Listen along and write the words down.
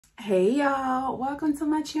Hey y'all, welcome to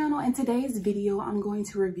my channel. In today's video I'm going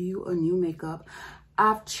to review a new makeup.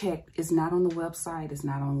 I've checked, it's not on the website, it's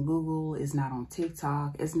not on Google, it's not on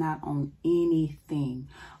TikTok, it's not on anything,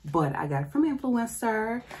 but I got it from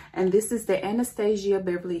influencer, and this is the Anastasia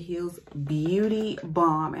Beverly Hills Beauty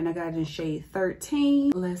Balm, and I got it in shade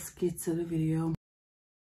 13. Let's get to the video.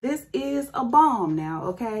 This is a balm now,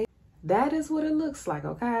 okay? That is what it looks like,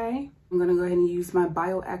 okay? I'm gonna go ahead and use my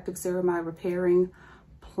Bioactive Ceramide Repairing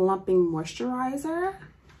Plumping Moisturizer,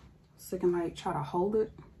 so I can like try to hold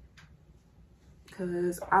it,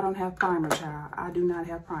 because I don't have primer, child. I do not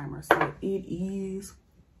have primer, so it is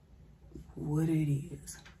what it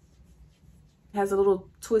is. It has a little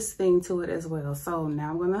twist thing to it as well. So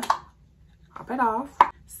now I'm gonna pop it off.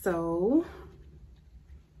 So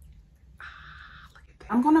look at that.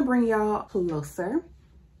 I'm gonna bring y'all closer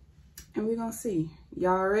and we're gonna see.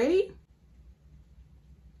 Y'all ready?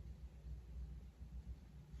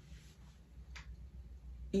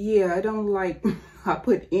 Yeah, I don't like I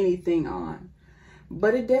put anything on,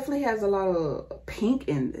 but it definitely has a lot of pink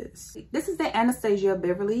in this. This is the Anastasia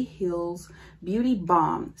Beverly Hills Beauty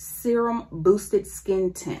Balm Serum Boosted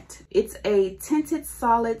Skin Tint. It's a tinted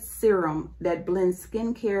solid serum that blends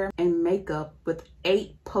skincare and makeup with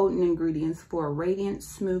 8 potent ingredients for a radiant,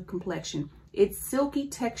 smooth complexion. Its silky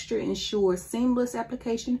texture ensures seamless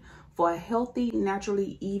application for a healthy,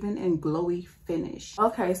 naturally even and glowy finish.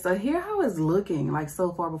 Okay, so here how it's looking like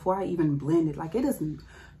so far before I even blend it. Like, it is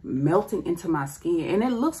melting into my skin, and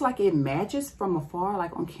it looks like it matches from afar.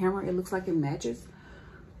 Like on camera it looks like it matches,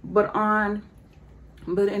 but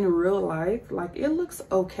in real life, like, it looks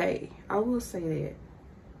okay, I will say that.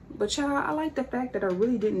 But y'all, I like the fact that I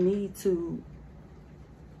really didn't need to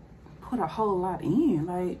put a whole lot in.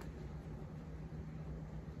 Like,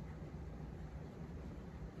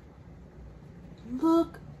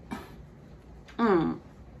 look.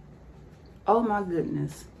 Oh my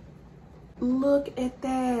goodness, look at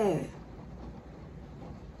that.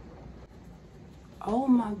 Oh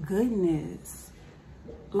my goodness,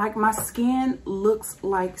 like my skin looks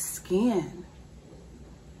like skin.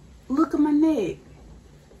 Look at my neck.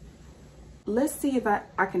 Let's see if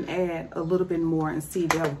I can add a little bit more and see if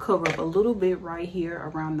that'll cover up a little bit right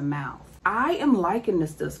here around the mouth. I am liking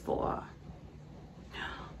this thus far.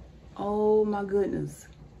 Oh my goodness.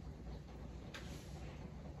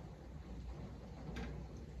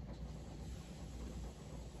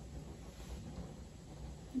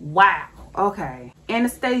 Wow. Okay,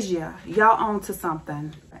 Anastasia, y'all on to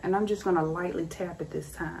something. And I'm just gonna lightly tap it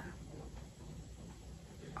this time.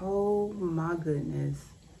 Oh my goodness.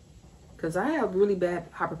 Because I have really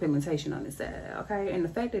bad hyperpigmentation on this side, okay? And the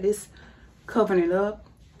fact that it's covering it up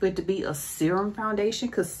for it to be a serum foundation,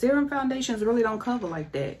 because serum foundations really don't cover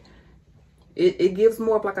like that. It gives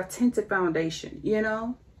more of like a tinted foundation, you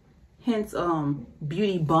know? Hence,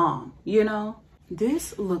 beauty balm, you know?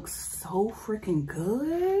 This looks so freaking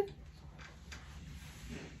good.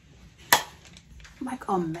 Like,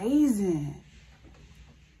 amazing.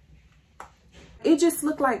 It just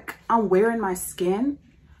looked like I'm wearing my skin,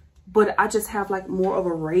 but I just have like more of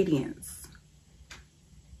a radiance.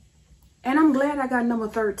 And I'm glad I got number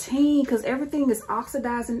 13, because everything is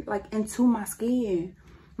oxidizing like into my skin.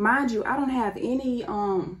 Mind you, I don't have any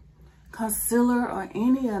concealer or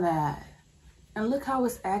any of that. And look how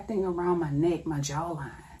it's acting around my neck, my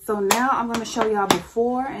jawline. So now I'm going to show y'all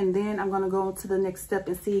before, and then I'm going to go to the next step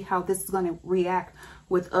and see how this is going to react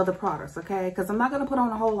with other products, okay? Because I'm not going to put on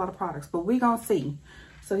a whole lot of products, but we're going to see.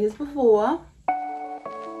 So here's before.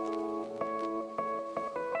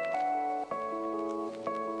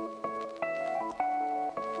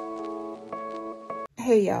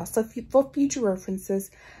 Hey y'all, so for future references,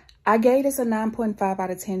 I gave this a 9.5 out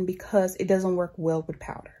of 10 because it doesn't work well with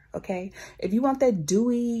powder, okay? If you want that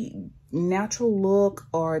dewy, natural look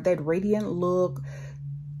or that radiant look,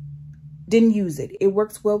 then use it. It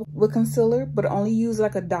works well with concealer, but only use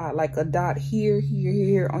like a dot here,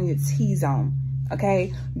 here on your T-zone,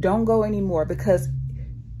 okay? Don't go anymore, because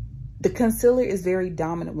the concealer is very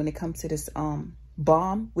dominant when it comes to this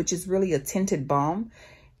balm, which is really a tinted balm.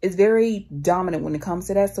 It's very dominant when it comes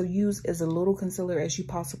to that, so use as a little concealer as you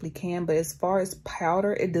possibly can. But as far as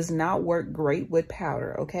powder, it does not work great with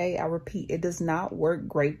powder, okay? I repeat, it does not work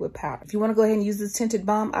great with powder. If you want to go ahead and use this tinted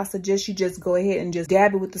balm, I suggest you just go ahead and just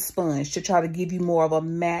dab it with the sponge to try to give you more of a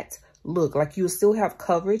matte look. Like, you'll still have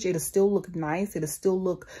coverage, it'll still look nice, it'll still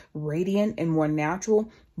look radiant and more natural,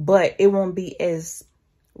 but it won't be as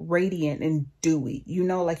radiant and dewy, you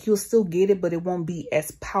know? Like, you'll still get it, but it won't be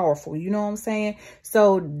as powerful, you know what I'm saying?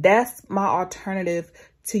 So that's my alternative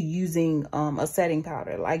to using a setting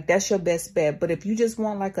powder. Like, that's your best bet. But if you just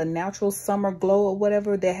want like a natural summer glow or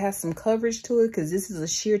whatever that has some coverage to it, because this is a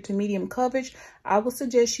sheer to medium coverage, I would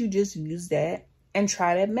suggest you just use that and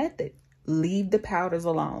try that method. Leave the powders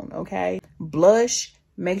alone, okay? Blush,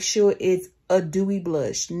 make sure it's a dewy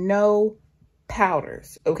blush. No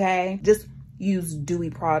powders, okay? Just use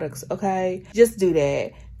dewy products, okay? Just do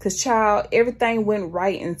that. Because, child, everything went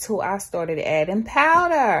right until I started adding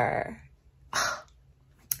powder.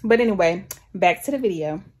 But anyway, back to the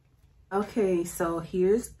video. Okay, so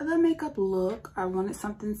here's the makeup look. I wanted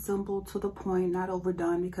something simple, to the point, not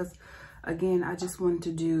overdone, because again, I just wanted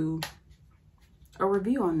to do a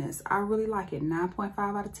review on this. I really like it. 9.5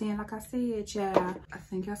 out of 10, like I said, yeah. I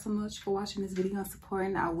thank y'all so much for watching this video and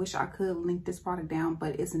supporting. I wish I could link this product down,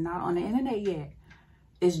 but it's not on the internet yet.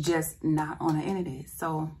 It's just not on the internet.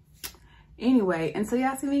 So anyway, until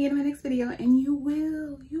y'all see me in my next video, and you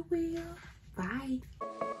will. Bye.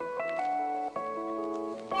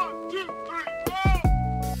 1, 2, 3.